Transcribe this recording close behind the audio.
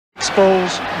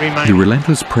last balls remaining. The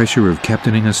relentless pressure of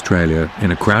captaining Australia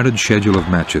in a crowded schedule of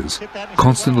matches,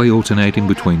 constantly alternating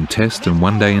between Test and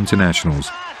one-day internationals,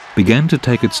 began to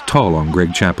take its toll on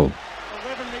Greg Chappell.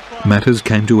 Matters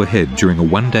came to a head during a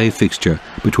one-day fixture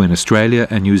between Australia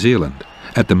and New Zealand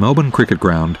at the Melbourne Cricket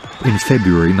Ground in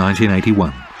February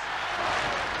 1981.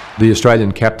 The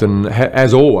Australian captain,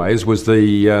 as always, was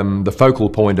the focal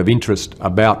point of interest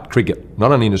about cricket,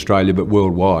 not only in Australia but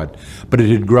worldwide. But it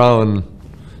had grown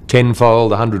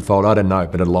tenfold, 100-fold, I don't know,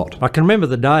 but a lot. I can remember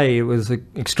the day. It was an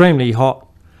extremely hot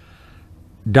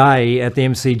day at the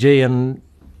MCG, and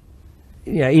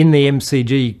in the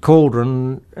MCG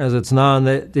cauldron, as it's known,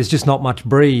 there's just not much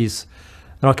breeze.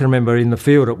 And I can remember in the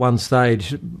field at one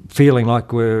stage feeling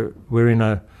like we're in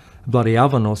a bloody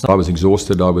oven or something. I was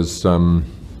exhausted. I was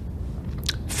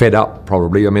fed up,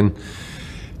 probably. I mean,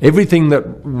 everything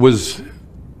that was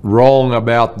wrong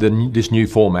about this new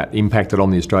format impacted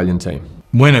on the Australian team.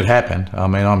 When it happened, I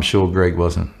mean, I'm sure Greg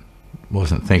wasn't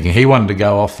thinking. He wanted to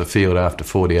go off the field after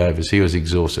 40 overs. He was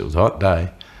exhausted. It was a hot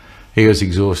day. He was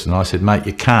exhausted, and I said, mate,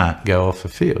 you can't go off the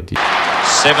field. 7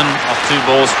 off 2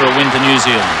 balls for a win to New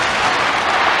Zealand.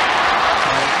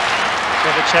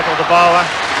 Trevor Chappell, the bowler.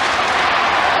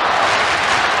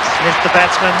 Smith, the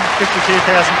batsman.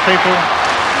 52,000 people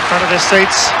in front of their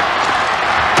seats.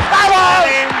 Bowler!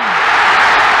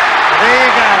 There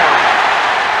you go.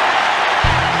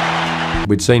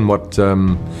 We'd seen what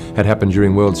had happened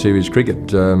during World Series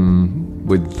cricket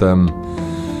with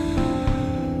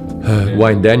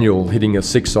Wayne Daniel hitting a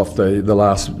 6 off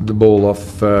the ball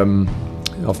off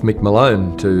Mick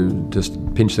Malone to just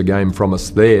pinch the game from us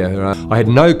there. I had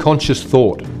no conscious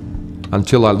thought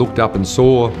until I looked up and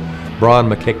saw Brian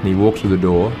McKechnie walk through the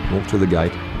door, walk through the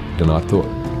gate, and I thought,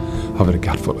 I've had a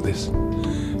gut full of this.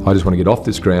 I just want to get off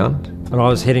this ground. And I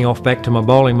was heading off back to my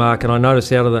bowling mark, and I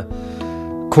noticed out of the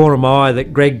corner of my eye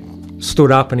that Greg stood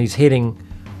up and he's heading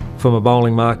for my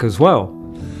bowling mark as well.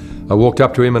 I walked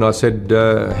up to him and I said,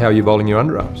 how are you bowling your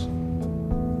underarms?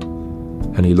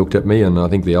 And he looked at me, and I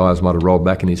think the eyes might have rolled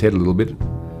back in his head a little bit.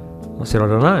 I said, I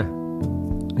don't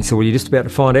know. He said, well, you're just about to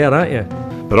find out, aren't you?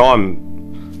 But I'm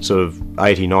sort of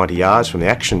 80, 90 yards from the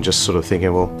action, just sort of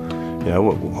thinking, well, I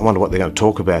wonder what they're going to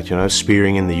talk about,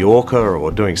 spearing in the Yorker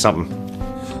or doing something.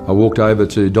 I walked over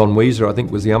to Don Weezer, I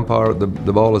think was the umpire at the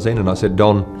bowler's end, and I said,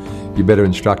 Don, you better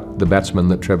instruct the batsman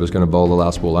that Trevor's going to bowl the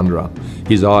last ball underarm.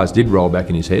 His eyes did roll back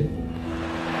in his head.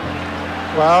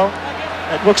 Well,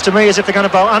 it looks to me as if they're going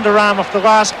to bowl underarm off the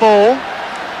last ball.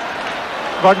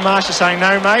 Rod Marsh is saying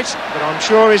no, mate, but I'm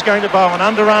sure he's going to bowl an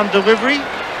underarm delivery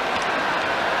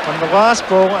on the last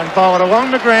ball and bowl it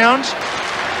along the ground.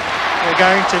 They're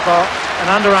going to bowl an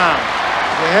underarm.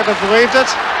 Have you ever believed it?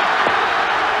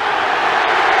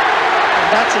 And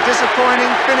that's a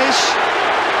disappointing finish.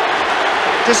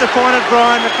 Disappointed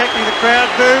Brian McKechnie, the crowd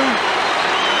boo,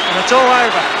 and it's all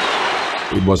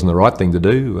over. It wasn't the right thing to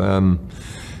do.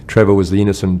 Trevor was the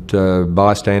innocent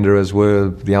bystander, as were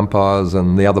the umpires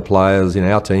and the other players in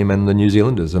our team and the New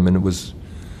Zealanders. I mean, it was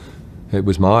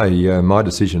my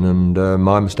decision and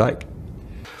my mistake.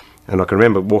 And I can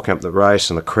remember walking up the race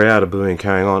and the crowd of booing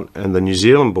carrying on, and the New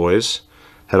Zealand boys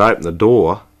had opened the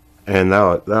door and they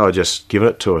were just giving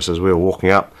it to us as we were walking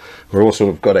up. We all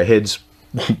sort of got our heads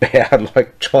bowed,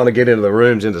 like trying to get into the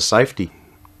rooms, into safety.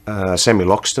 Sammy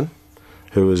Loxton,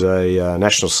 who was a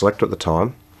national selector at the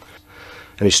time,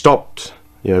 and he stopped,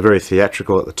 very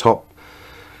theatrical at the top,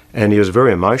 and he was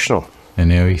very emotional. And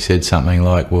now he said something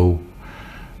like, well,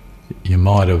 you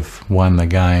might have won the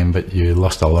game, but you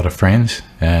lost a lot of friends,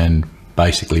 and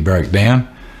basically broke down.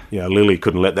 Lily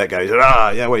couldn't let that go. He said,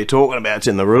 what are you talking about? It's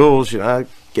in the rules,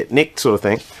 get nicked sort of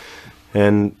thing.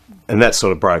 And that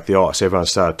sort of broke the ice. Everyone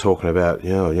started talking about,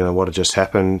 what had just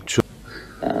happened.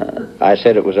 I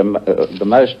said it was the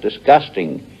most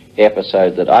disgusting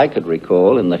episode that I could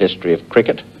recall in the history of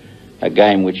cricket, a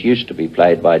game which used to be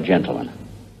played by gentlemen.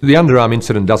 The underarm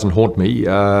incident doesn't haunt me.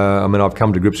 I've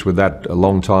come to grips with that a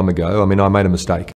long time ago. I made a mistake.